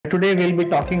Today we'll be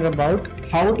talking about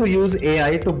how to use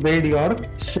AI to build your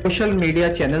social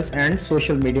media channels and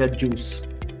social media juice.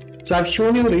 So I've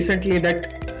shown you recently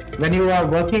that when you are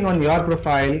working on your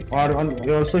profile or on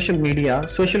your social media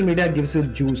gives you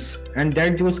juice, and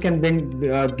that juice can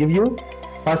give you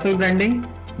personal branding,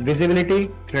 visibility,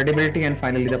 credibility, and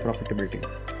finally the profitability.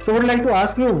 So I would like to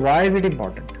ask you, why is it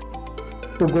important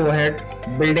to go ahead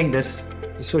building this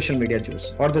social media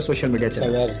juice or the social media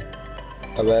channels?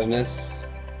 Awareness.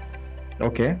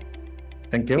 Okay,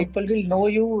 thank you. People will know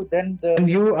you, then When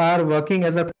you are working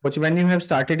as a coach, when you have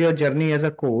started your journey as a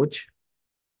coach,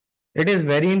 it is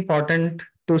very important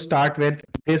to start with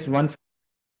this one.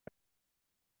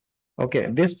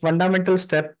 Okay, this fundamental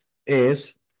step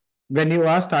is when you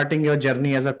are starting your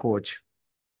journey as a coach.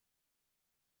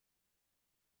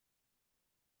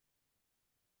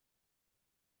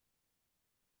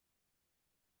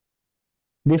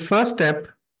 The first step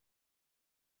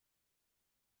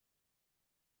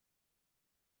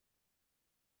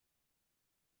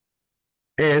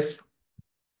is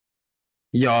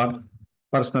your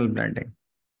personal branding.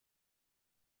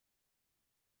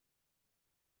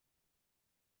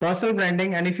 Personal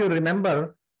branding, and if you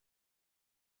remember,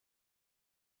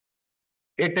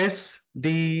 it is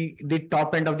the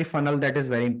top end of the funnel that is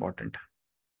very important.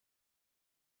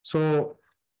 So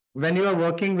when you are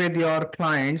working with your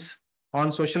clients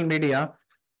on social media,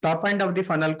 top end of the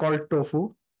funnel called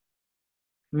tofu,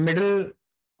 middle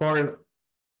called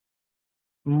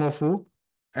mofu,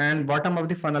 and bottom of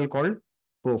the funnel called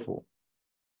tofu.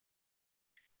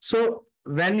 So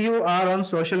when you are on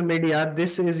social media,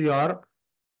 this is your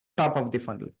top of the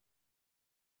funnel.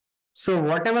 So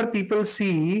whatever people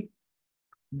see,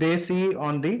 they see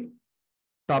on the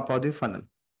top of the funnel.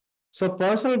 So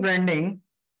personal branding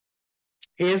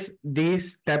is the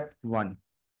step one.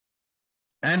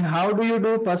 And how do you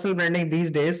do personal branding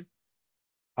these days?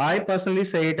 I personally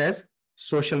say it as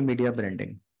social media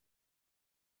branding.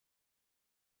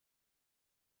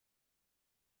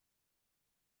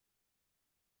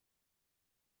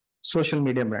 Social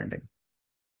media branding.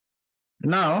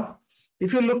 Now,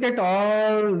 if you look at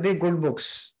all the good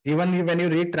books, even when you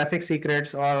read Traffic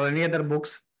Secrets or any other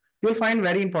books, you'll find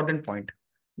very important point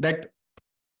that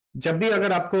जब भी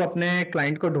अगर आपको अपने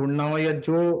client को ढूंढना हो या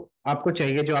जो आपको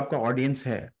चाहिए, जो आपका ऑडियंस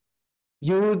है,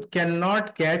 you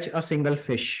cannot catch a single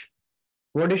fish.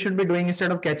 What you should be doing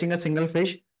instead of catching a single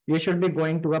fish, you should be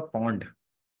going to a pond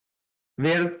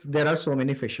where there are so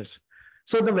many fishes.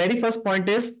 So the very first point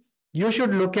is you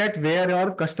should look at where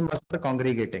your customers are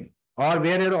congregating or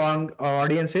where your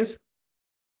audience is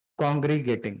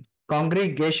congregating.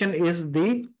 Congregation is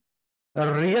the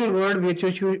real word which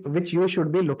you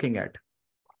should be looking at.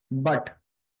 But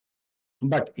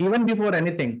even before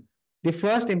anything, the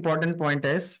first important point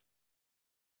is,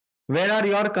 where are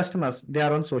your customers? They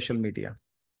are on social media.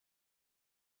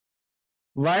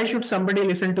 Why should somebody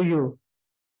listen to you?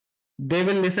 They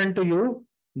will listen to you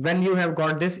when you have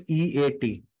got this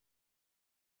EAT.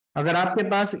 अगर आपके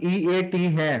पास EAT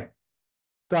है,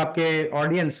 तो आपके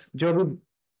audience जो भी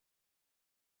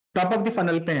top of the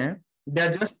funnel पे हैं, they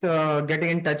are just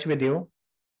getting in touch with you.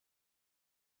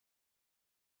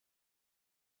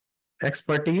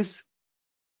 Expertise,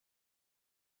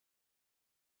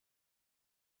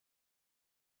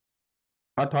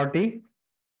 authority,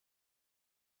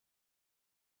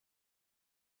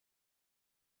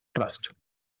 trust.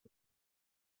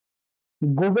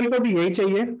 Google को भी यही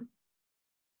चाहिए,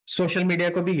 सोशल मीडिया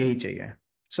को भी यही चाहिए.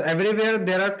 So everywhere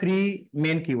there are three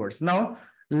main keywords. Now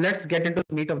let's get into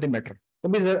the meat of the matter.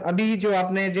 तो अभी जो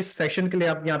आपने जिस सेक्शन के लिए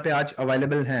आप यहाँ पे आज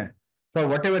अवेलेबल हैं, for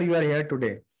what ever you are here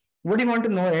today, what you want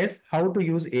to know is how to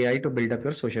use AI to build up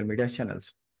your social media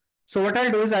channels. So what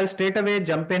I'll do is I'll straight away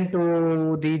jump into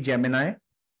the Gemini,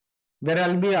 where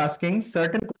I'll be asking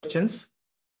certain questions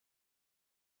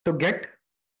to get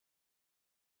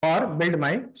or build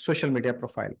my social media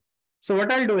profile. So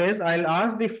what I'll do is I'll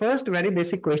ask the first very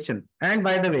basic question. And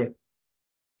by the way,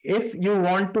 if you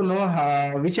want to know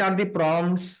which are the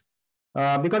prompts,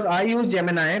 because I use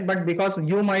Gemini, but because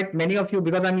many of you,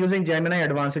 because I'm using Gemini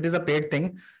Advanced, it is a paid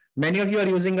thing. Many of you are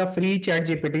using a free chat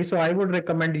GPT. So I would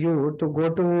recommend you to go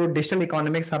to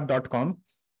digitaleconomicshub.com.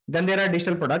 Then there are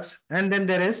digital products. And then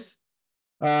there is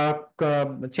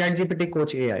chat GPT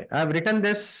Coach AI. I've written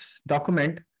this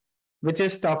document, which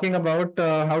is talking about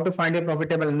how to find a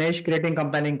profitable niche, creating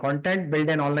compelling content, build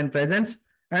an online presence,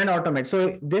 and automate.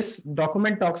 So this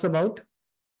document talks about,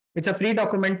 it's a free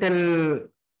document till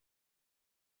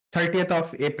 30th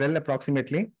of April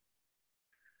approximately.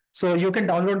 So you can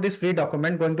download this free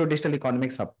document going to Digital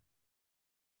Economics Hub,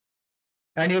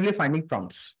 and you'll be finding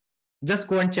prompts. Just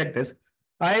go and check this.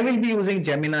 I will be using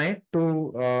Gemini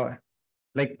to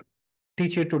like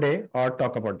teach you today or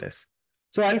talk about this.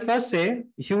 So I'll first say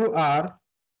you are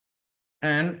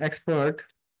an expert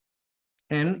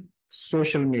in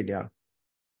social media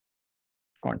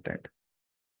content.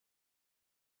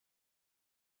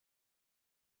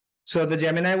 So the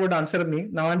Gemini would answer me.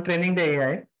 Now I'm training the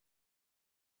AI.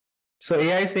 So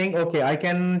AI is saying, okay, I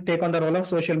can take on the role of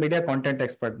social media content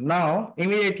expert. Now,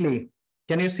 immediately,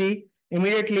 can you see?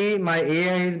 Immediately, my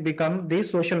AI has become the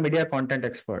social media content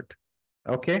expert.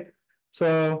 Okay.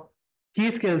 So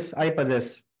key skills I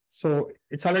possess. So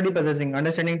it's already possessing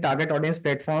understanding target audience,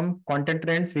 platform, content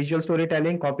trends, visual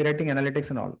storytelling, copywriting, analytics,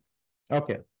 and all.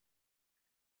 Okay.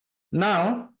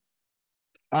 Now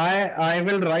I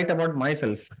will write about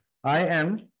myself. I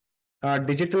am a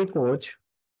digital coach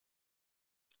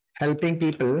helping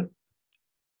people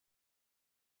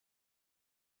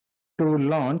to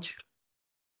launch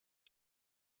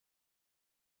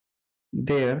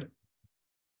their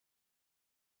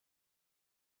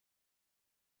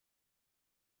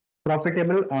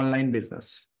profitable online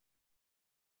business.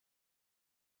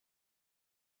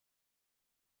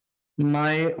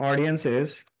 My audience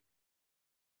is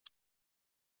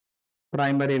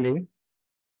primarily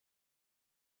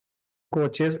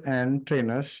coaches and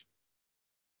trainers,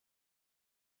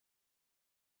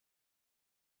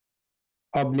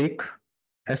 oblique,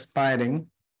 aspiring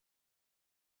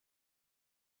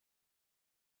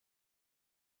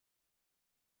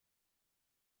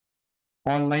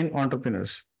online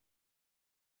entrepreneurs.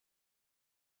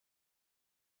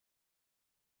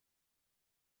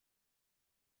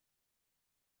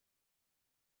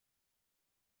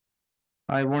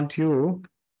 I want you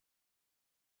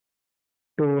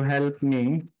to help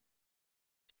me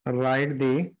write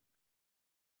the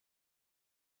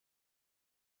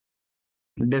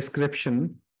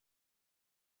description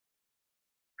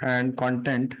and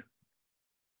content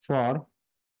for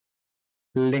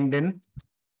LinkedIn,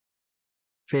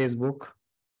 Facebook,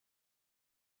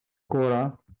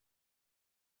 Quora,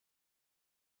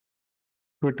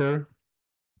 Twitter,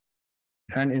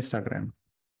 and Instagram.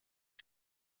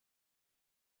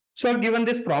 So I've given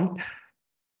this prompt.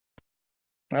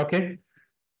 Okay.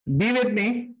 Be with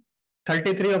me.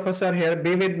 33 of us are here.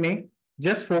 Be with me.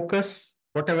 Just focus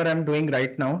whatever I'm doing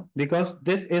right now because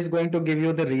this is going to give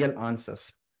you the real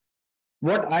answers.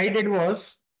 What I did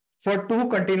was for 2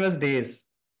 continuous days,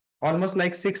 almost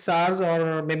like 6 hours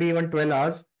or maybe even 12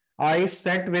 hours, I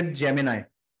sat with Gemini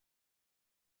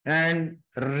and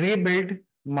rebuild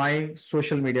my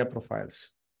social media profiles.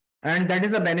 And that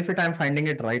is the benefit I'm finding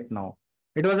it right now.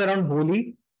 It was around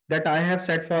Holi that I have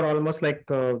set for almost like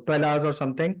 12 hours or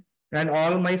something. And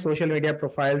all my social media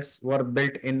profiles were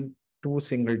built in 2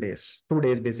 single days, 2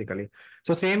 days basically.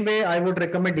 So, same way, I would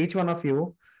recommend each one of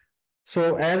you.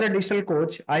 So, as a digital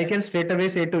coach, I can straight away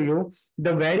say to you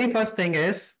the very first thing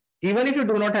is even if you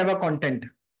do not have a content,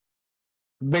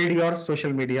 build your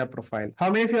social media profile.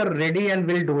 How many of you are ready and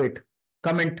will do it?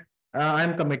 Comment, I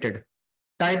am committed.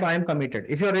 Type, I am committed.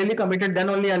 If you're really committed, then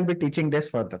only I'll be teaching this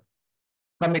further.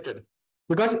 Committed.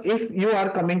 Because if you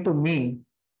are coming to me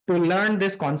to learn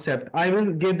this concept, I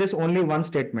will give this only one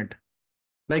statement.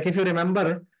 Like if you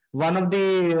remember, one of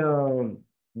the,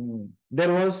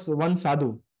 there was one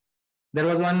sadhu, there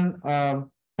was one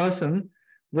person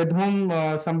with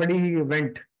whom somebody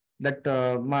went, that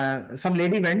some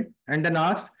lady went and then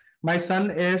asked, my son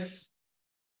is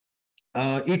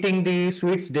eating the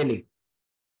sweets daily.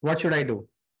 What should I do?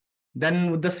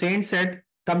 Then the saint said,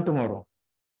 come tomorrow.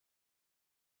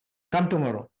 Come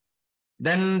tomorrow.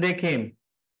 Then they came.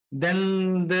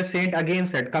 Then the saint again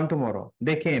said, come tomorrow.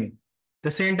 They came.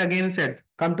 The saint again said,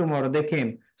 come tomorrow. They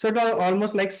came. So it was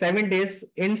almost like 7 days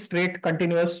in straight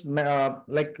continuous,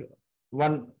 like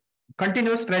one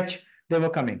continuous stretch, they were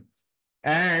coming.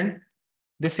 And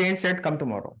the saint said, come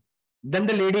tomorrow. Then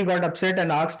the lady got upset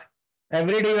and asked,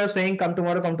 every day you are saying, come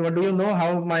tomorrow, come tomorrow. Do you know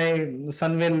how my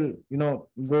son will,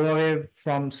 go away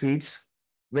from sweets?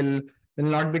 Will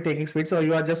not be taking sweets, or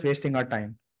you are just wasting our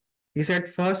time? He said,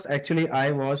 first, actually, I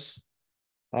was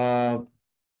uh,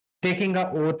 taking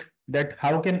a oath that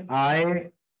how can I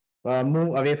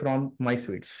move away from my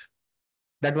sweets?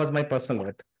 That was my personal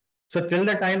oath. So till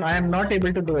the time I am not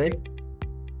able to do it,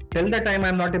 till the time I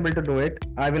am not able to do it,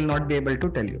 I will not be able to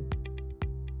tell you.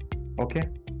 Okay.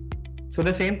 So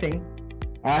the same thing,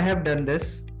 I have done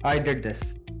this, I did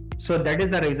this. So that is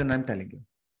the reason I'm telling you.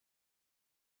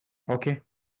 Okay.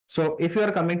 So if you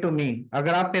are coming to me,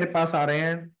 अगर आप मेरे पास आ रहे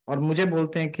हैं और मुझे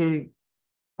बोलते हैं कि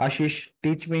आशीष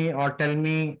teach me or tell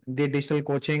me the digital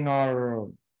coaching or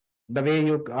the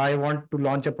way I want to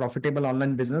launch a profitable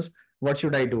online business, what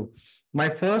should I do? My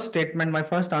first statement, my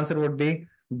first answer would be,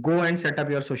 go and set up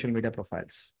your social media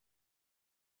profiles.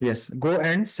 Yes, go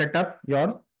and set up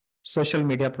your social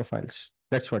media profiles.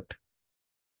 That's what.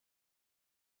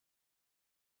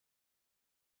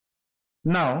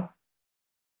 Now,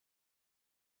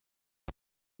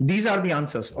 these are the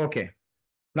answers. Okay.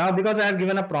 Now, because I have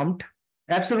given a prompt,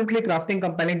 absolutely crafting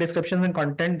compelling descriptions and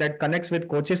content that connects with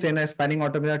coaches, trainers, spanning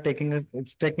automobile,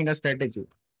 it's taking a strategy.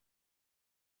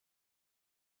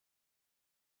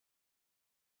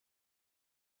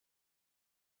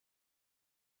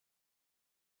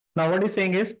 Now, what he's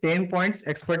saying is pain points,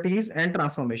 expertise, and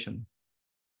transformation.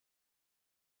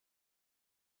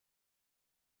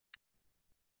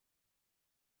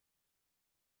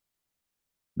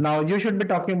 Now, you should be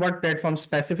talking about platform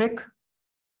specific,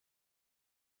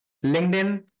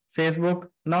 LinkedIn, Facebook.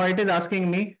 Now, it is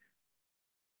asking me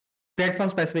platform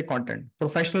specific content,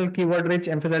 professional, keyword rich,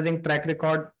 emphasizing track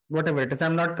record, whatever it is.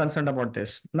 I'm not concerned about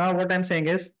this. Now, what I'm saying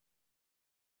is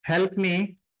help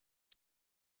me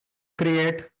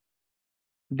create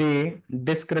the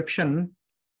description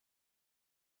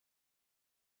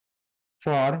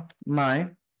for my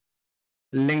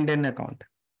LinkedIn account.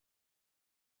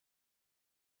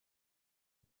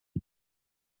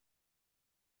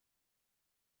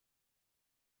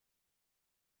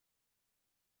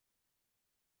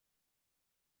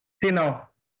 See now,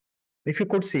 if you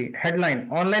could see headline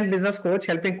online business coach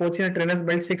helping coaches and trainers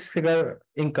build six-figure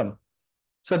income.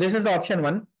 So this is the option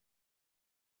one.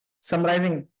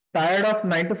 Summarizing, tired of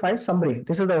 9 to 5 summary.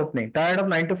 This is the opening. Tired of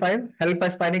 9 to 5, help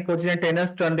aspiring coaches and trainers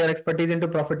turn their expertise into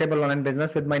profitable online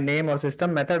business with my name or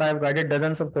system method. I have guided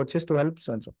dozens of coaches to help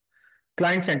so and so.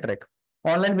 Client centric.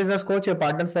 Online business coach, your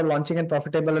partner for launching and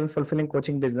profitable and fulfilling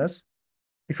coaching business.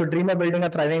 If you dream of building a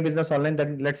thriving business online,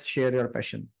 then let's share your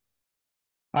passion.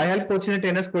 I help coaches and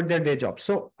trainers quit their day job.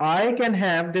 So I can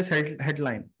have this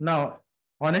headline. Now,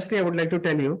 honestly, I would like to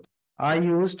tell you, I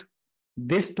used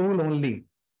this tool only.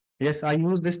 Yes, I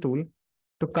use this tool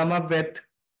to come up with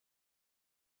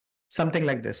something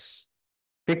like this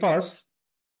because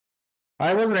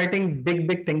I was writing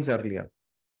big things earlier.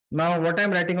 Now, what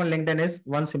I'm writing on LinkedIn is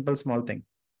one simple small thing,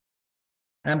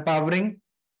 empowering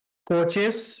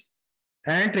coaches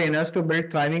and trainers to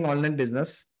build thriving online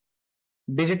business,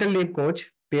 digital lead coach,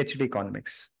 PhD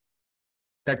economics.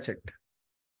 That's it.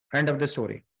 End of the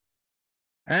story.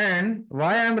 And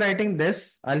why I'm writing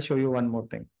this, I'll show you one more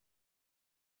thing.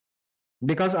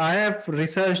 Because I have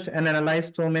researched and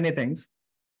analyzed so many things.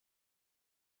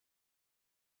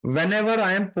 Whenever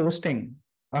I am posting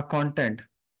a content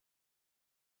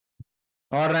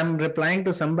or I'm replying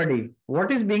to somebody, what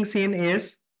is being seen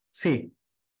is, see,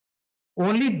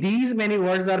 only these many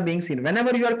words are being seen.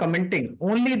 Whenever you are commenting,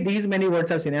 only these many words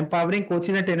are seen. Empowering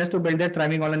coaches and trainers to build their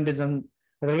thriving online business.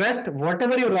 Rest,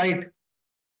 whatever you write,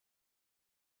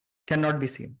 cannot be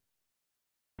seen.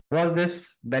 Was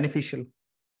this beneficial?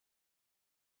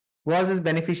 Was this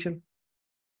beneficial?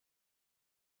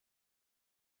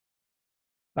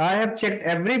 I have checked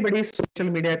everybody's social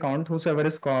media account, whosoever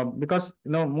is called, because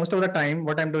most of the time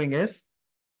what I'm doing is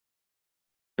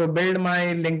to build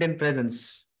my LinkedIn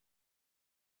presence.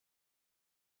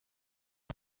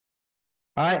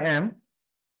 I am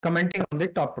commenting on the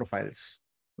top profiles.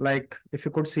 Like if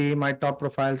you could see my top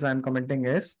profiles, I'm commenting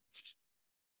is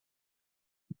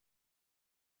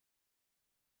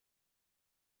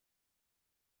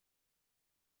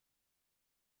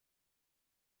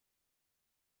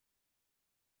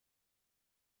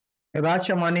Raj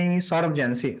Shamani, Saurabh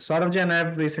Jain. See, Saurabh Jain I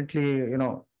have recently,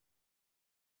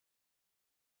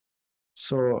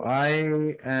 so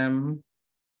I am,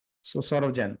 so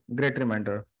Saurabh Jain, great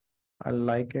reminder. I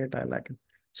like it. I like it.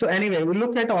 So anyway, we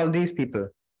look at all these people.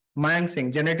 Mayank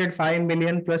Singh generated 5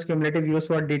 million plus cumulative views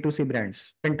for D2C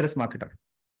brands, Pinterest marketer.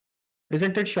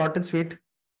 Isn't it short and sweet?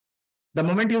 The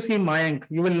moment you see Mayank,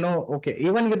 you will know, okay,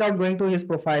 even without going to his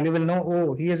profile, you will know,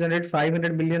 oh, he has generated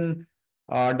 500 million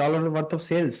dollar worth of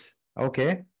sales.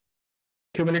 Okay.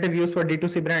 Cumulative views for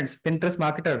D2C brands, Pinterest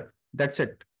marketer. That's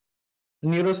it.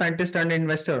 Neuroscientist and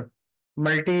investor,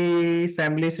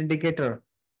 multi-family syndicator,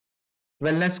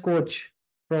 wellness coach,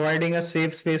 providing a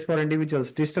safe space for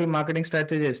individuals, digital marketing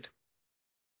strategist.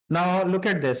 Now look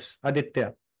at this,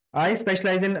 Aditya. I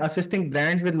specialize in assisting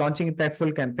brands with launching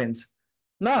impactful campaigns.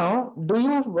 Now,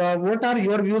 what are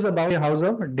your views about the house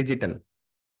of digital?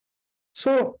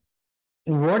 So,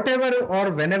 whatever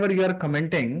or whenever you are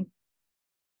commenting,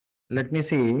 let me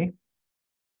see,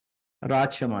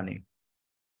 Raj Shamani.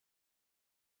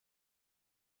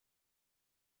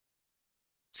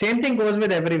 Same thing goes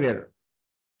with everywhere.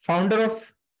 Founder,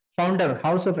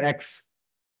 House of X.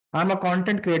 I'm a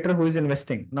content creator who is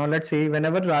investing. Now let's see,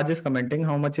 whenever Raj is commenting,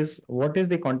 what is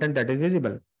the content that is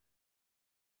visible?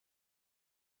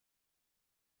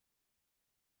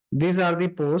 These are the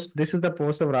posts. This is the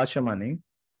post of Raj Shamani.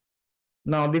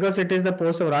 Now, because it is the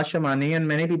post of Raj Shamani and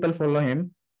many people follow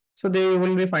him, so they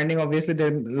will be finding obviously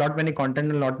there are lot many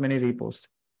content and lot many reposts.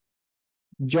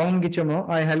 John Gichamo,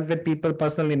 I help with people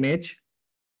personal image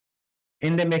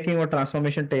in the making or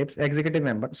transformation tapes, executive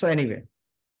member. So anyway,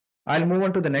 I'll move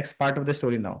on to the next part of the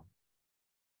story now.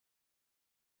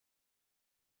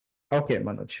 Okay,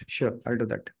 Manoj, sure, I'll do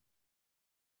that.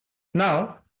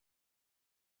 Now,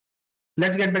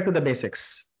 let's get back to the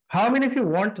basics. How many of you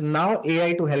want now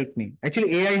AI to help me?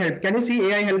 Actually, AI help. Can you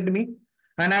see AI helped me?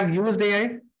 And I've used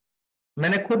AI.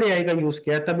 मैंने खुद AI का use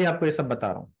किया तभी आपको ये सब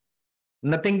बता रहा हूँ.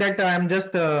 Nothing that I'm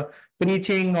just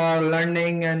preaching or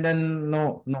learning and then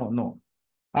no.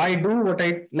 I do what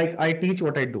I like. I teach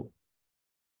what I do.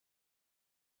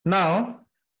 Now,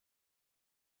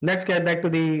 let's get back to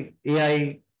the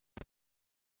AI,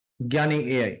 Gyani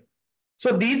AI.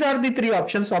 So these are the three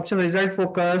options. Option result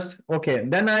focused. Okay.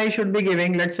 Then I should be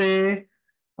giving, let's say,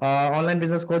 online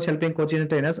business coach helping coaches and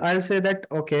trainers. I'll say that,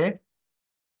 okay,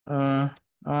 I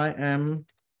am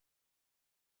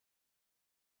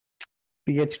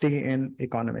PhD in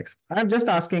economics. I'm just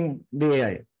asking the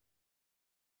AI,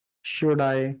 should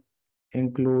I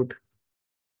include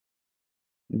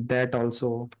that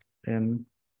also in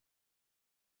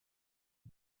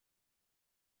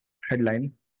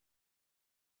headline?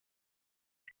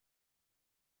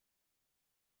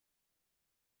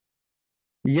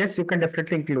 Yes, you can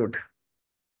definitely include.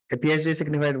 A PhD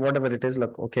signified whatever it is.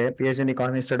 Look, okay, PhD in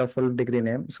economy instead of full degree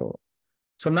name. So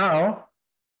now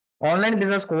online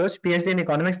business coach, PhD in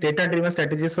economics, data driven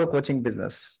strategies for coaching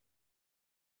business.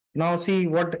 Now see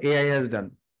what AI has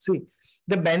done. See,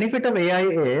 the benefit of AI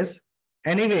is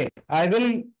anyway, I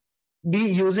will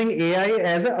be using AI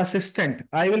as an assistant.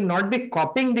 I will not be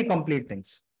copying the complete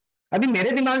things. अभी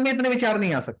मेरे दिमाग में इतने विचार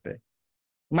नहीं आ सकते.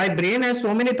 My brain has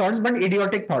so many thoughts, but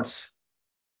idiotic thoughts.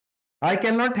 I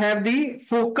cannot have the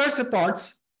focused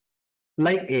thoughts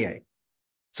like AI.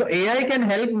 So AI can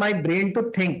help my brain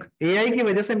to think. AI की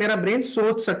वजह से मेरा brain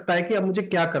सोच सकता है कि अब मुझे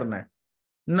क्या करना है.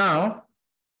 Now,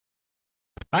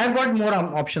 I've got more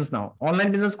options now.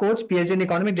 Online business coach, PhD in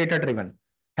economic, data driven.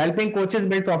 Helping coaches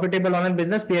build profitable online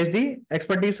business, PhD,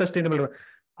 expertise, sustainable.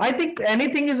 I think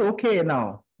anything is okay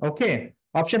now. Okay.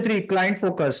 Option three, client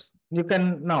focused. You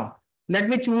can now. Let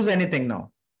me choose anything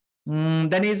now.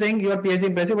 Then he's saying your PhD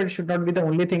impressive, but it should not be the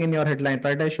only thing in your headline.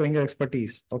 Prioritize showing your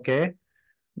expertise. Okay.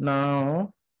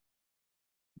 Now,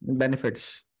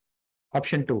 benefits.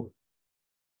 Option two.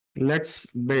 Let's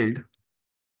build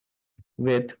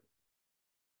with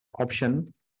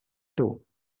option two.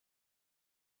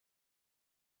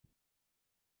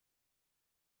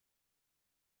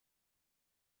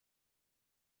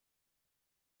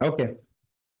 Okay.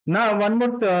 Now, one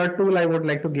more tool I would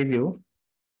like to give you.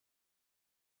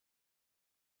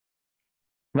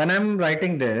 When I'm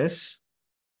writing this,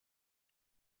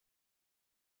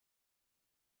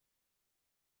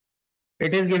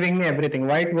 it is giving me everything.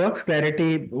 Why it works,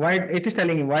 clarity, why it is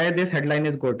telling me why this headline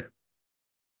is good.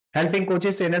 Helping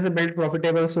coaches, trainers build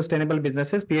profitable, sustainable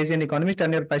businesses, PhD in economics,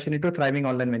 turn your passion into thriving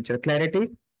online venture.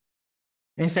 Clarity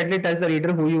instantly tells the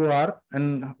reader who you are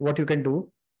and what you can do.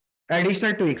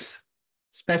 Additional tweaks,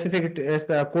 specific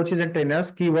coaches and trainers,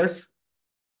 keywords,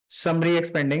 summary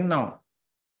expanding. Now,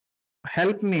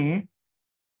 help me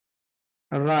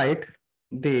write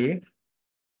the,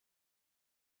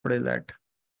 what is that?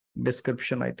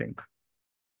 Description, I think.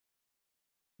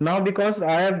 Now, because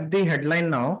I have the headline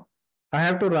now, I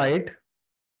have to write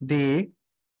the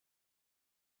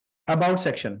about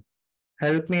section.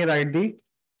 Help me write the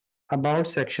about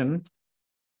section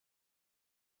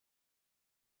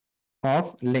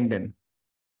of LinkedIn.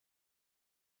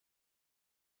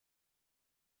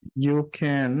 You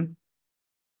can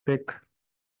pick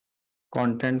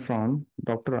content from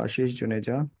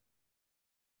drashishjuneja.com.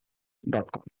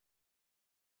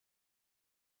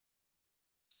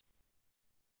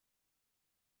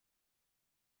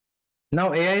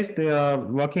 Now AI is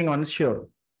working on sure.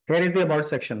 Here is the about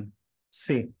section.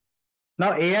 See.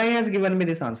 Now AI has given me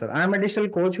this answer. I am a digital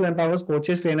coach who empowers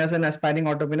coaches, trainers, and aspiring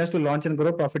entrepreneurs to launch and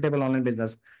grow profitable online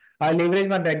business. I leverage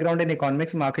my background in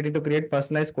economics marketing to create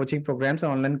personalized coaching programs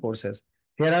and online courses.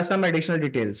 Here are some additional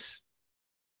details.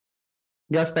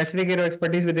 Your specific area of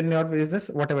expertise within your business,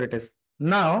 whatever it is.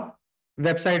 Now,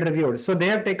 website reviewed. So they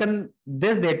have taken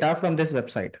this data from this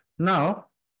website. Now,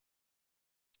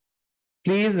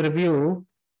 please review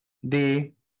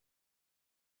the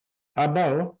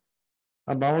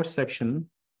about section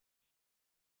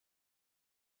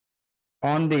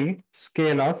on the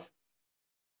scale of,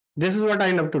 this is what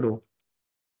I love to do,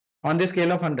 on the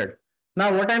scale of 100.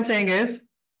 Now, what I'm saying is,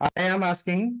 I am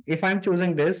asking if I'm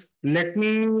choosing this, let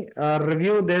me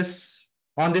review this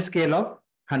on the scale of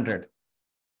 100.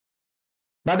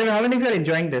 By the way, how many of you are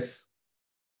enjoying this?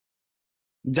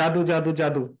 जादू जादू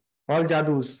जादू, all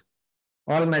जादूस,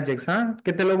 all magics, हाँ?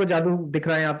 कितने लोगों को जादू दिख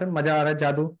रहा है यहाँ पे? मजा आ रहा है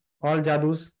जादू, all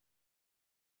जादूस.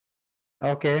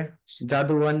 Okay,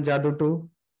 जादू 1, जादू 2.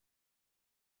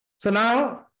 So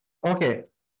now, okay,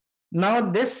 now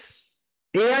this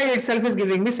AI itself is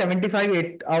giving me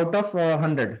 75 out of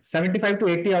 100, 75 to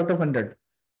 80 out of 100.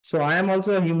 So I am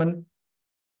also a human.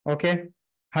 Okay,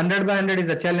 100 by 100 is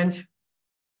a challenge.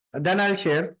 Then I'll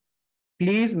share.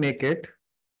 Please make it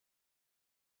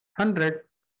 100.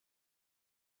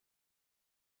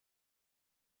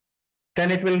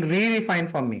 Then it will re-refine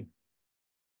for me.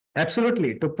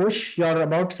 Absolutely. To push your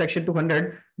about section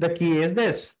 200, the key is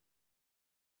this.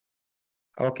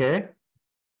 Okay.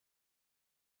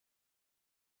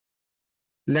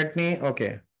 Let me,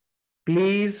 okay.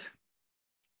 Please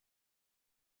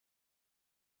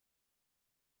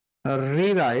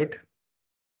rewrite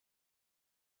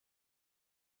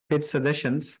its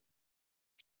suggestions,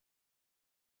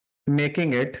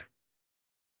 making it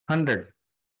 100.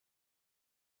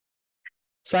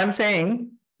 So I'm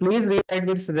saying, please rewrite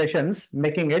these suggestions,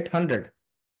 making it 100.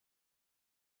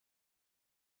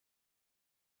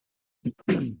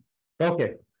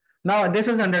 Okay. Now this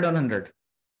is 100 on 100.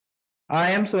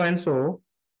 I am so and so,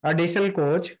 a digital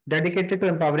coach dedicated to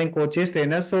empowering coaches,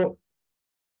 trainers. So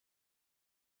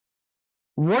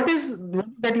what is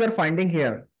that you are finding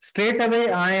here? Straight away,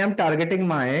 I am targeting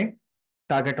my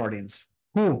target audience.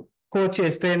 Who?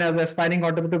 Coaches, trainers, aspiring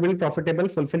entrepreneurs to build profitable,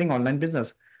 fulfilling online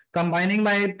business. Combining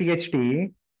my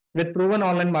PhD with proven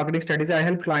online marketing strategy, I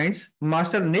help clients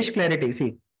master niche clarity.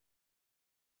 See,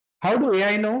 how do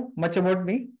AI know much about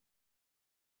me?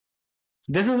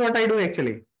 This is what I do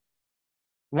actually.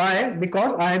 Why?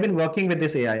 Because I have been working with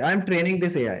this AI. I am training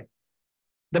this AI.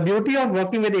 The beauty of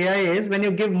working with AI is when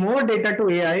you give more data to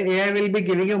AI, AI will be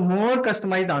giving you more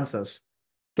customized answers.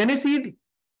 Can you see?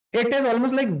 It is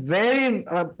almost like very,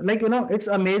 it's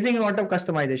amazing amount of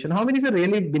customization. How many of you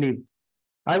really believe?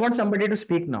 I want somebody to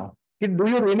speak now. Do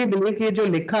you really believe कि जो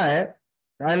लिखा है?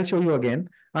 I'll show you again.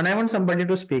 And I want somebody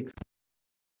to speak.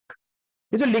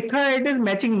 ये जो लिखा है, it is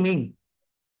matching me.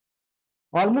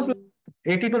 Almost like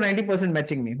 80 to 90%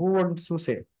 matching me. Who wants to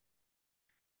say?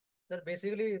 Sir,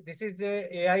 basically, this is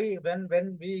the AI.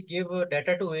 When we give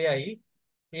data to AI,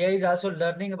 AI is also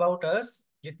learning about us.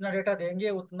 जितना data देंगे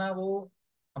उतना वो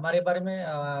हमारे बारे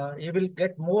में he will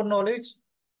get more knowledge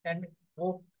and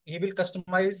वो he will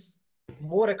customize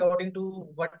more according to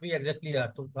what we exactly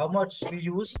are. So how much we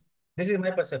use, this is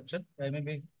my perception. I may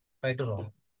be right or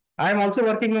wrong. I am also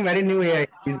working on very new AI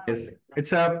these days.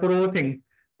 It's a pro thing,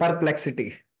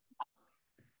 perplexity.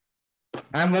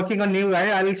 I'm working on new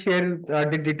AI. I will share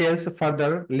the details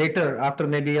further later after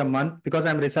maybe a month because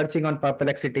I'm researching on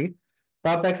perplexity.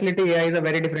 Perplexity AI is a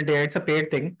very different AI. It's a paid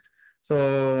thing.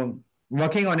 So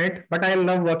working on it, but I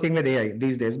love working with AI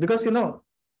these days because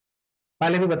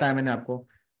पहले भी बताया मैंने आपको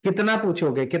कितना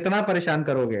पूछोगे कितना परेशान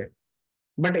करोगे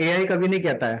बट एआई कभी नहीं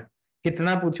कहता है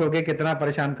कितना पूछोगे कितना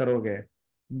परेशान करोगे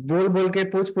बोल बोल के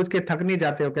पूछ के थक नहीं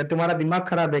जाते हो क्या तुम्हारा दिमाग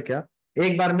खराब है क्या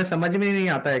एक बार में समझ में नहीं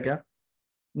आता है क्या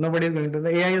nobody is going to the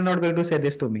AI is not going to say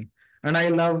this to me and I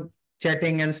love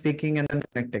chatting and speaking and then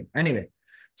connecting anyway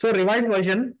so revised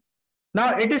version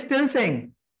now it is still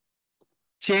saying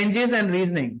changes and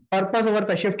reasoning purpose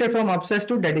over shifted from obsessed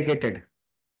to dedicated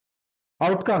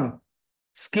outcome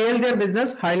scale their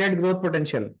business highlight growth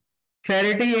potential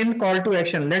clarity in call to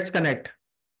action let's connect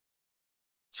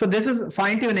so this is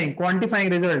fine tuning quantifying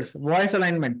results voice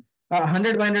alignment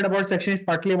 100 by 100 about section is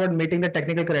partly about meeting the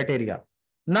technical criteria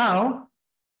now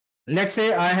let's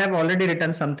say I have already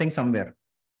written something somewhere.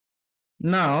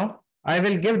 Now I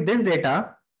will give this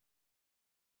data.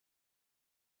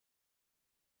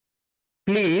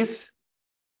 Please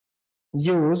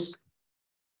use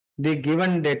the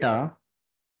given data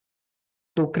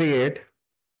to create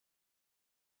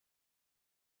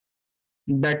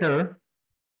better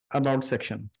about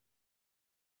section.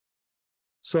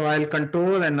 So I'll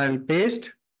control and I'll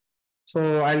paste.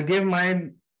 So I'll give my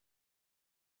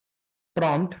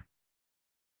prompt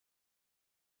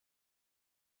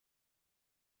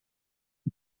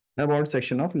about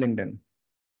section of LinkedIn.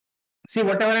 See,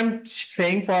 whatever I'm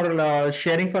saying for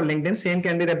sharing for LinkedIn, same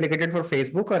can be replicated for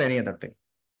Facebook or any other thing.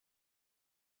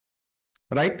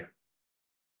 Right?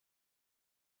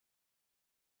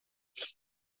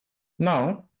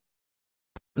 Now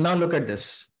look at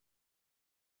this.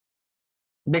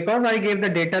 Because I gave the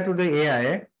data to the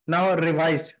AI, now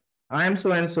revised, I am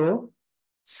so and so,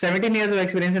 17 years of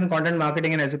experience in content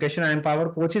marketing and education and empower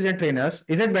coaches and trainers.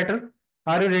 Is it better?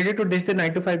 Are you ready to ditch the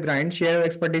 9 to 5 grind? Share your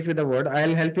expertise with the world.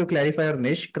 I'll help you clarify your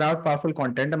niche, craft powerful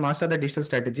content, and master the digital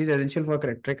strategies essential for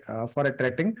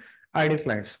attracting ideal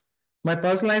clients. My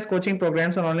personalized coaching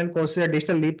programs and online courses at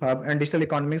Digital Leap Hub and Digital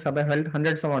Economics Hub have helped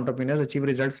hundreds of entrepreneurs achieve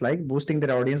results like boosting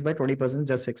their audience by 20% in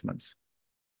just 6 months.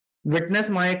 Witness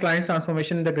my client's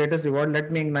transformation in the greatest reward.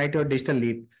 Let me ignite your digital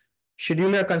leap.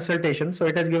 Schedule a consultation. So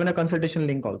it has given a consultation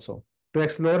link also to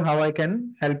explore how I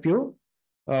can help you,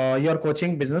 your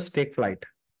coaching business take flight.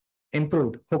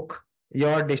 Improved hook,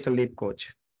 your digital leap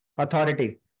coach.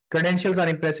 Authority. Credentials are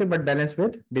impressive but balanced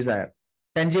with desire.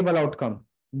 Tangible outcome.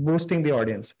 Boosting the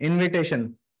audience.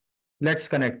 Invitation. Let's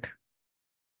connect.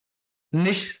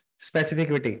 Niche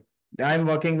specificity. I'm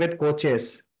working with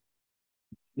coaches.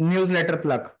 Newsletter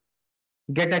plug.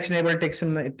 Get actionable tips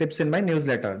in my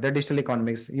newsletter, the digital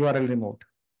economics, URL remote.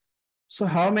 So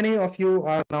how many of you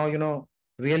are now,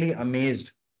 really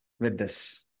amazed with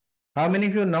this? How many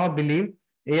of you now believe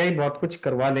AI बहुत कुछ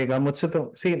करवा लेगा मुझसे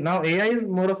तो see now AI is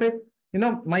more of a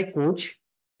my coach.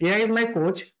 AI is my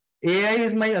coach. AI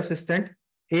is my assistant.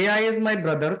 AI is my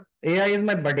brother. AI is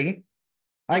my buddy.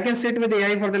 I can sit with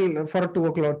AI for 2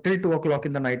 o'clock till 2 o'clock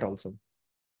in the night also.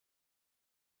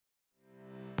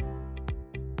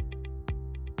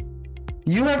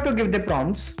 You have to give the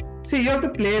prompts. See, you have to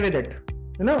play with it.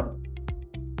 You know,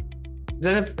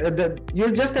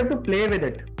 you just have to play with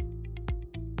it.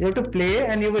 You have to play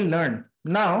and you will learn.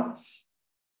 Now,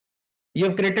 you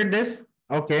have created this.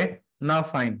 Okay, now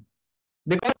fine.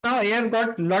 Because now I have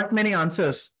got lot many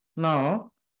answers.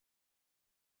 Now,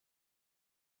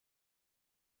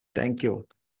 thank you.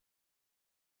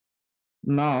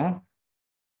 Now,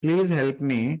 please help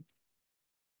me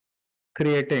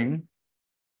creating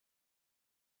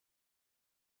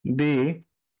the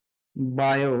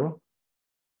bio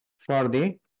for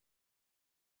the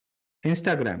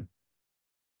Instagram.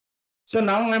 So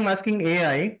now I'm asking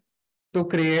AI to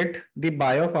create the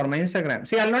bio for my Instagram.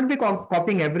 See, I'll not be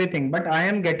copying everything, but I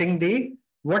am getting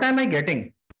what am I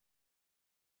getting?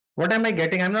 What am I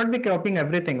getting? I'm not be copying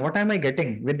everything. What am I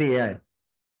getting with the AI?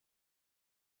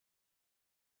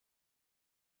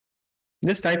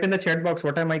 Just type in the chat box,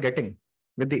 what am I getting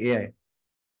with the AI?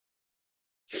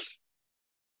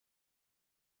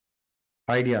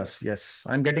 Ideas. Yes,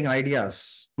 I'm getting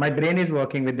ideas. My brain is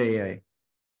working with the AI.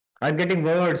 I'm getting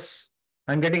words.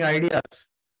 I'm getting ideas.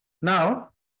 Now,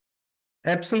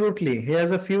 absolutely.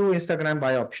 Here's a few Instagram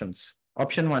bio options.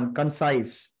 Option one,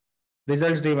 concise,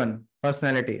 results driven,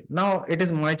 personality. Now it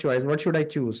is my choice. What should I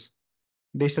choose?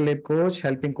 Digital lead coach,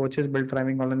 helping coaches build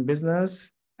thriving online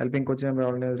business, helping coaches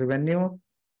build online revenue,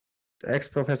 ex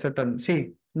professor turn.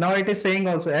 See, now it is saying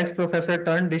also ex professor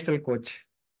turn digital coach.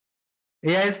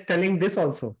 AI is telling this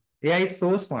also. AI is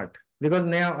so smart because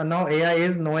now AI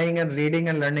is knowing and reading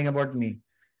and learning about me.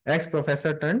 Ex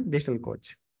professor turn digital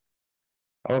coach.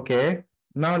 Okay.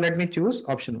 Now let me choose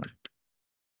option one.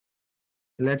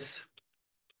 Let's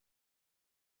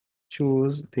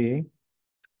choose the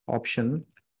option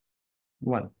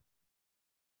one.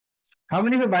 How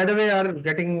many of you, by the way, are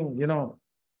getting,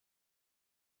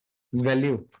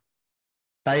 value?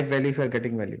 Type value if you're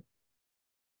getting value.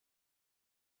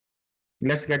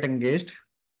 Let's get engaged.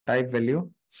 Type value.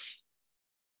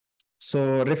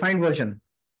 So refined version.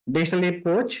 Digital leap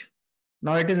coach.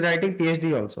 Now it is writing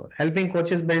PhD also. Helping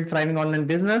coaches build thriving online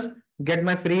business. Get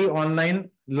my free online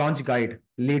launch guide.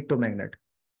 Lead to magnet.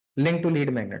 Link to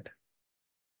lead magnet.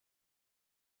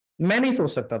 मैं नहीं सोच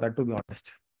सकता था, to be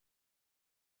honest.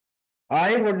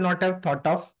 I would not have thought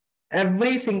of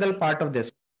every single part of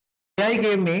this. AI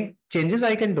gave me changes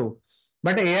I can do.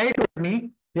 But AI told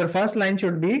me your first line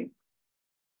should be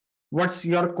what's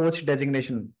your coach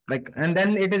designation like, and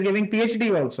then it is giving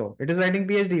PhD also. It is writing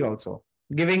PhD also,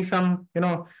 giving some, when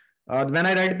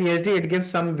I write PhD, it gives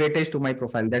some weightage to my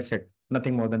profile. That's it.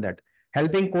 Nothing more than that.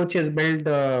 Helping coaches build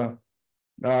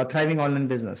thriving online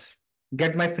business.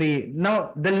 Get my free.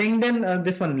 Now the LinkedIn,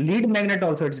 this one lead magnet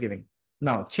also it's giving.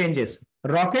 Now changes.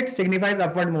 Rocket signifies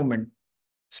upward movement.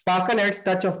 Sparkle adds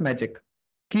touch of magic.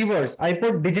 Keywords. I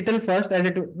put digital first as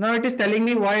it. Now it is telling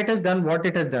me why it has done what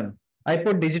it has done. I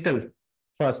put digital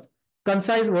first.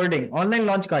 Concise wording. Online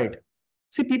launch guide.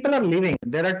 See, people are leaving.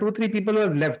 There are 2, 3 people who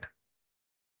have left.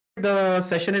 The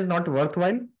session is not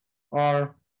worthwhile,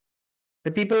 or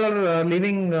the people are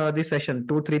leaving the session.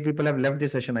 2, 3 people have left the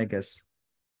session, I guess.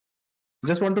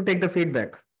 Just want to take the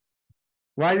feedback.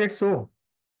 Why is it so?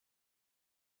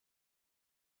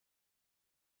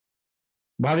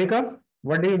 Bhavika,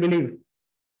 what do you believe?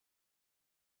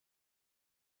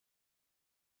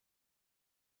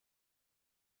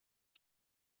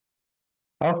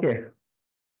 Okay.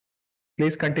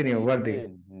 Please continue, It's Worthy.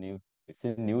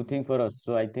 a new thing for us.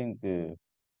 So I think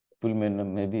people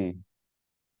maybe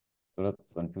थोड़ा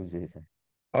confused है ऐसा.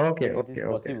 Okay, But it is okay,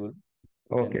 okay, possible.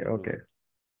 We can okay, explore okay, it.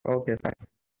 okay, fine.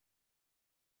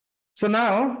 So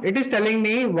now it is telling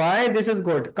me why this is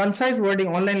good. Concise wording,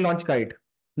 online launch guide,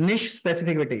 niche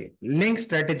specificity, link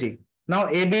strategy. Now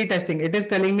A/B testing. It is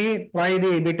telling me try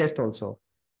the A/B test also.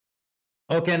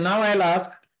 Okay, now I'll ask,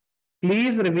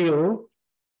 please review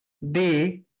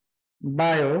the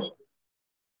bio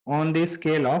on the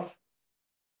scale of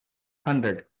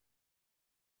 100.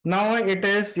 Now it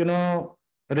is,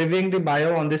 reviewing the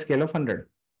bio on the scale of 100.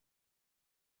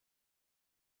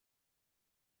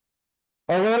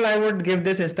 Overall, I would give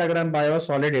this Instagram bio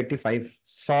solid 85.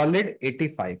 Solid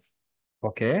 85.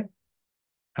 Okay.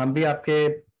 हम भी आपके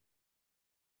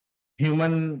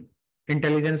human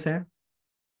intelligence है.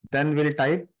 Then we'll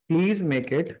type, please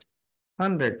make it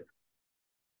 100.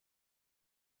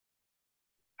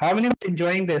 How many are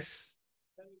enjoying this?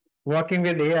 Working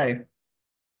with AI.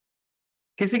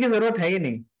 किसी की जरूरत है ही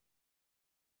नहीं.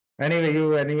 Anyway,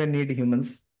 you anyway need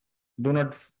humans. Do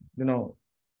not,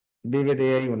 be with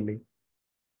AI only.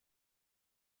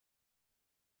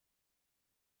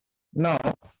 Now,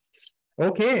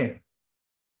 okay.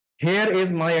 Here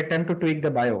is my attempt to tweak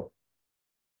the bio.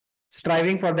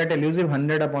 Striving for that elusive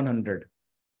 100 upon 100.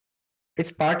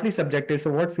 It's partly subjective,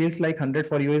 so what feels like 100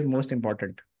 for you is most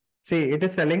important. See, it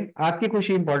is telling, आपकी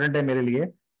खुशी important है मेरे लिए.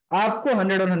 आपको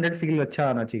 100 और 100 feel अच्छा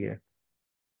आना चाहिए.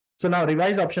 So now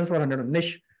revise options for 100.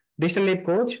 Niche, digital lead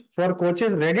coach for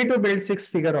coaches ready to build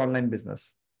six-figure online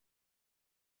business.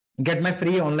 Get my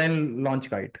free online launch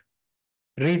guide.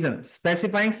 Reason,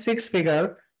 specifying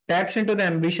six-figure taps into the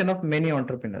ambition of many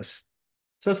entrepreneurs.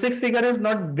 So six-figure is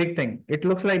not big thing. It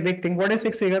looks like big thing. What is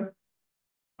six-figure?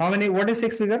 What is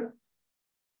six-figure?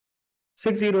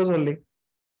 6 zeros only.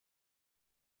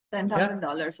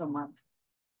 $10,000 a month.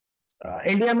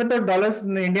 India में तो dollars,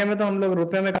 India में तो हम लोग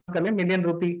रुपए में काम कर ले. मिलियन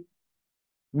रूपी.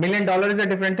 $1 million is a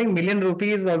different thing. Million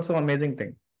rupee is also amazing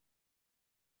thing.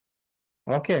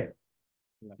 Okay.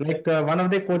 Like one of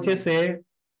the coaches say,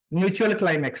 mutual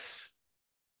climax.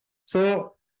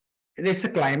 So it's a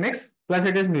climax plus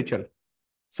it is mutual.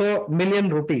 So million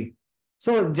rupee.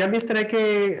 So जब इस तरह के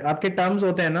आपके terms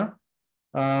होते हैं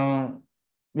ना,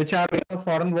 which are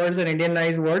foreign words and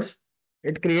Indianized words,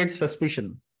 it creates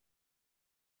suspicion.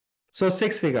 So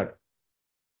six figure.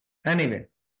 Anyway,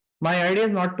 my idea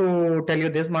is not to tell you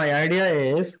this. My idea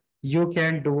is you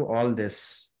can do all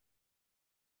this.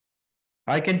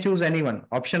 I can choose anyone.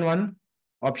 Option 1,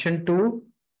 option 2,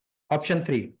 option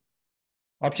 3.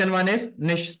 Option 1 is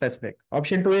niche specific.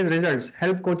 Option 2 is results.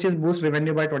 Help coaches boost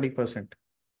revenue by 20%.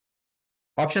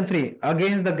 Option 3,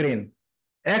 against the grain.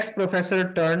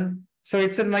 Ex-professor turn. So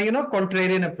it's a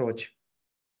contrarian approach.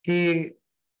 कि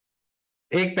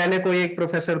एक पहले कोई एक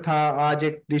professor था, आज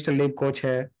एक digital lead coach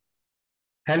है.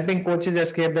 Helping coaches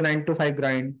escape the 9 to 5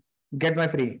 grind. Get my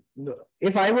free.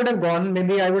 If I would have gone,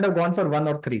 maybe I would have gone for 1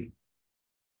 or 3.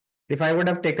 If I would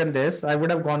have taken this, I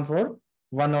would have gone for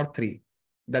 1 or 3.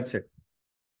 That's it.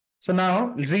 So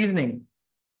now reasoning.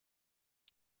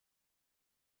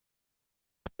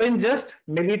 In just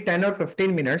maybe 10 or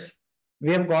 15 minutes,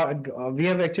 we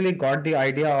have actually got the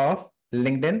idea of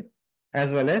LinkedIn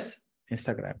as well as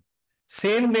Instagram.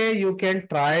 Same way you can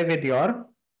try with your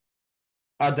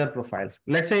other profiles.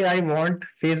 Let's say I want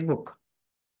Facebook,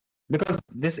 because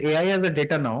this AI has the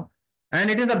data now, and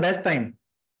it is the best time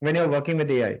when you're working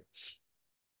with AI.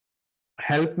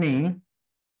 Help me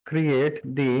create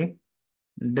the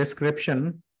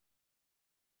description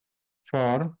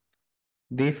for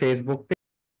the Facebook page.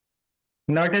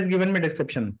 Now it has given me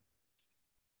description.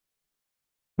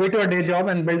 Quit your day job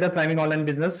and build a thriving online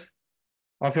business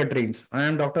of your dreams. I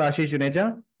am Dr. Ashish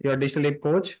Juneja, your digital lead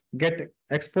coach. Get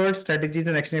expert strategies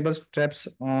and actionable steps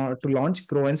to launch,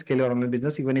 grow, and scale your online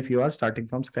business, even if you are starting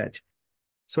from scratch.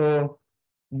 So,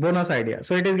 bonus idea.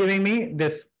 So, it is giving me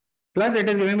this. Plus, it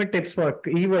is giving me tips for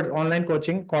keywords, online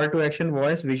coaching, call to action,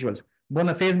 voice, visuals.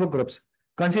 Bonus Facebook groups.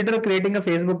 Consider creating a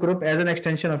Facebook group as an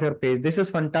extension of your page. This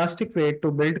is fantastic way to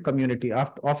build community,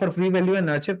 offer free value, and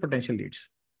nurture potential leads.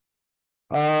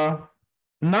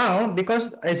 Now,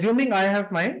 because assuming I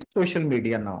have my social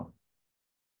media now,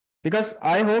 because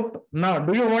I hope now,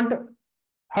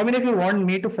 how many of you want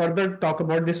me to further talk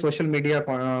about this social media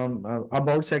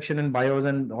about section and bios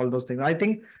and all those things? I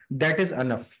think that is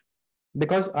enough,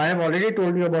 because I have already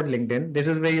told you about LinkedIn. This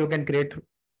is where you can create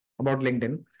about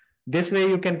LinkedIn. This way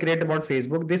you can create about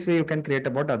Facebook. This way you can create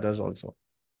about others also.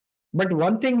 But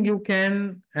one thing you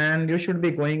can and you should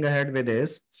be going ahead with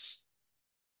is,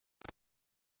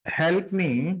 help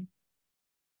me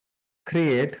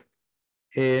create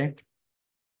a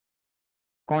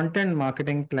content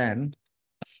marketing plan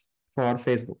for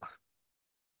Facebook.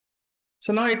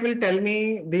 So now it will tell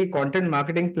me the content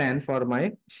marketing plan for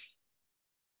my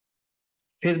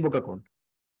Facebook account.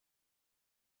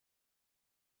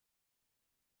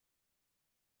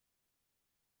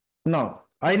 Now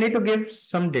I need to give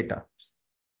some data.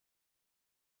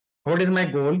 What is my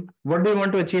goal? What do you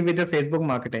want to achieve with your Facebook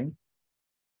marketing?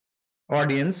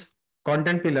 Audience,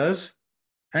 content pillars,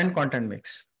 and content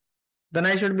mix. Then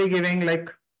I should be giving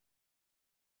like,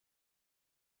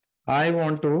 I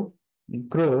want to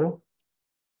grow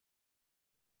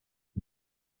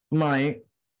my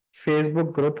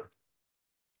Facebook group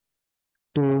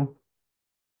to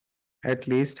at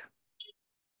least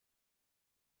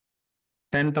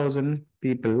 10,000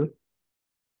 people.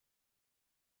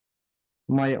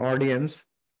 My audience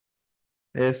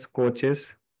is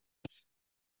coaches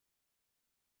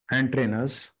and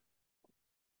trainers.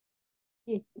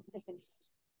 Yes, second.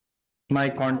 My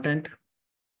content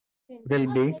will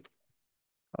be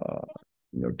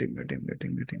muting.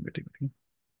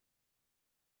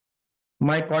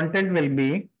 My content will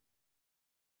be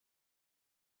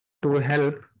to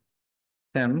help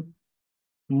them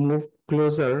move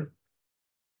closer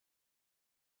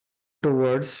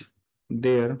towards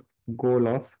their goal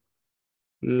of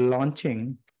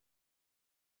launching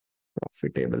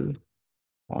profitable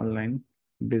online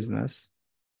business.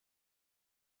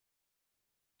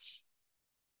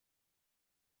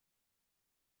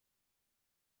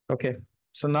 Okay,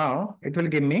 so now it will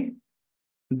give me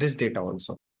this data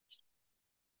also.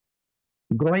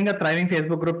 Growing a thriving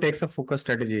Facebook group takes a focused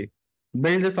strategy.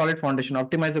 Build a solid foundation,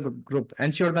 optimize the group,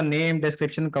 ensure the name,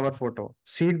 description, cover photo,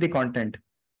 seed the content.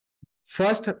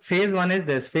 First, phase one is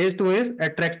this. Phase two is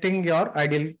attracting your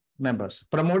ideal members.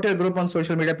 Promote your group on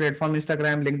social media platform,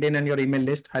 Instagram, LinkedIn, and your email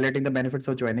list, highlighting the benefits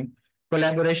of joining.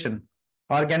 Collaboration,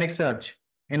 organic search,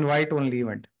 invite only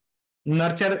event.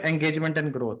 Nurture engagement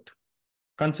and growth.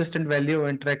 Consistent value,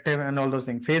 interactive, and all those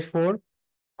things. Phase four,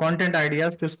 content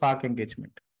ideas to spark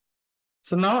engagement.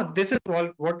 So now this is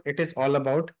all what it is all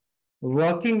about,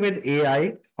 working with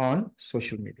AI on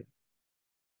social media.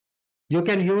 You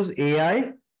can use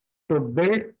AI to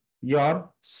build your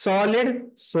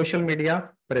solid social media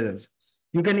presence.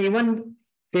 You can even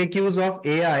take use of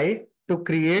AI to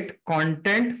create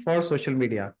content for social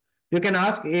media. You can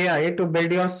ask AI to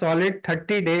build your solid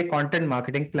 30-day content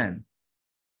marketing plan.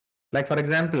 Like for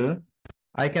example,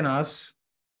 I can ask,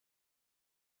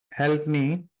 help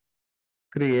me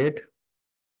create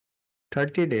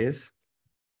 30 days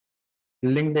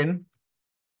LinkedIn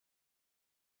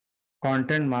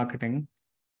content marketing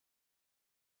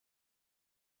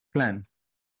plan.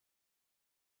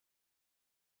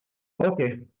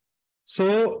 Okay,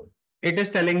 so it is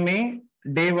telling me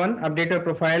day one, update your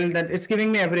profile. That it's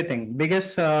giving me everything.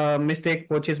 Biggest mistake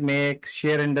coaches make,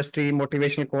 share industry,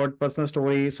 motivational quote, personal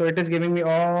story. So it is giving me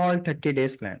all 30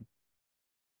 days plan.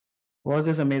 Was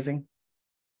this amazing?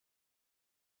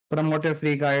 Promote your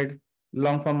free guide,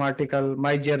 long form article,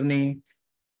 my journey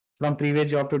from previous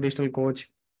job to digital coach,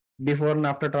 before and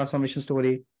after transformation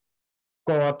story,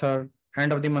 co-author,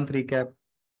 end of the month recap.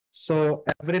 So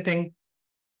everything.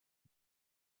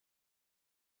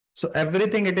 So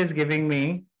everything it is giving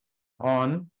me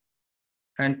on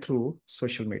and through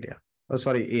social media. Oh,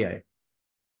 sorry, AI.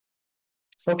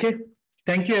 Okay.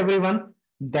 Thank you, everyone.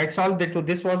 That's all.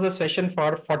 This was a session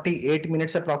for 48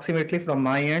 minutes approximately from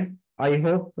my end. I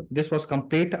hope this was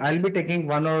complete. I'll be taking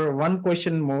one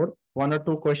question more, one or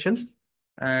two questions,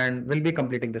 and we'll be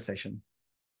completing the session.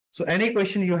 So any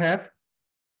question you have?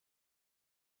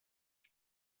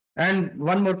 And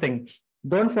one more thing,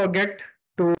 don't forget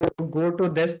to go to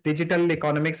this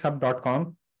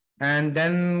digitaleconomicshub.com and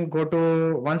then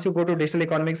once you go to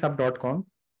digitaleconomicshub.com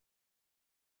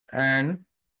and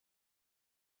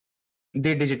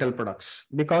the digital products,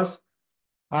 because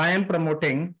I am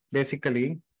promoting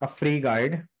basically a free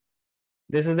guide.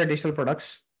 This is the digital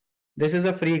products. This is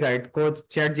a free guide, Coach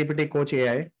ChatGPT Coach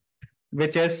AI,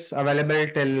 which is available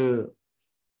till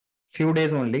few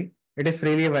days only. It is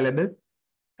freely available,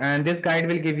 and this guide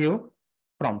will give you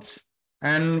prompts.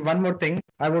 And one more thing,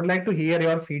 I would like to hear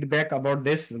your feedback about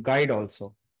this guide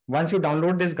also. Once you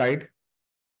download this guide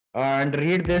and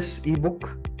read this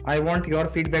ebook, I want your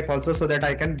feedback also so that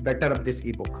I can better up this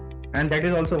ebook. And that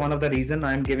is also one of the reason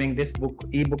I am giving this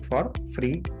ebook for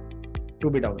free to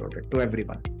be downloaded to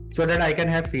everyone, so that I can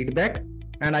have feedback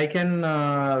and I can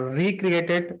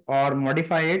recreate it or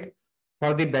modify it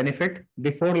for the benefit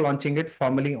before launching it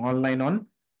formally online on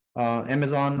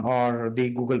Amazon or the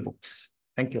Google Books.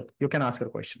 Thank you. You can ask your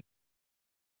question.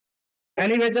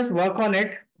 Anyway, just work on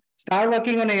it. Start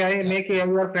working on AI, make AI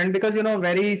your friend, because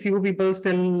very few people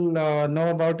still know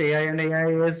about AI, and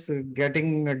AI is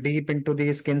getting deep into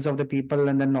the skins of the people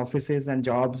and then offices and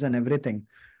jobs and everything.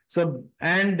 So,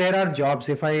 and there are jobs,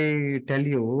 if I tell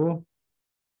you,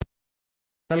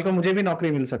 कल को मुझे भी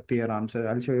नौकरी मिल सकती है आराम से.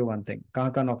 I'll show you one thing.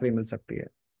 कहाँ कहाँ नौकरी मिल सकती है?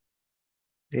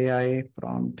 AI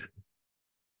prompt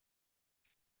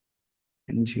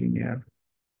engineer.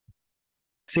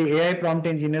 See, AI prompt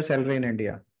engineer salary in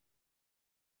India.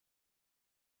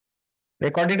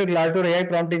 According to Glassdoor, AI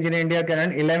prompt engineer in India can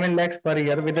earn 11 lakhs per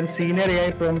year. Within senior AI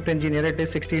prompt engineer, it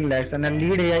is 16 lakhs, and a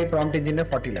lead AI prompt engineer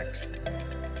 40 lakhs.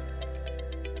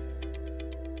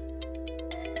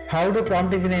 How do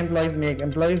prompt engineering employees make?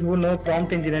 Employees who know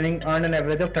prompt engineering earn an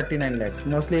average of 39 lakhs,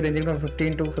 mostly ranging from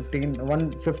 15 to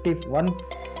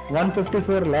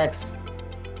 154 lakhs.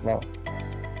 Wow.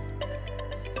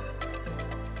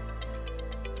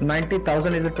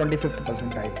 90,000 is the 25th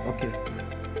percentile. Okay.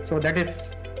 So that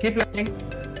is, keep learning,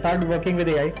 start working with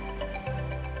AI.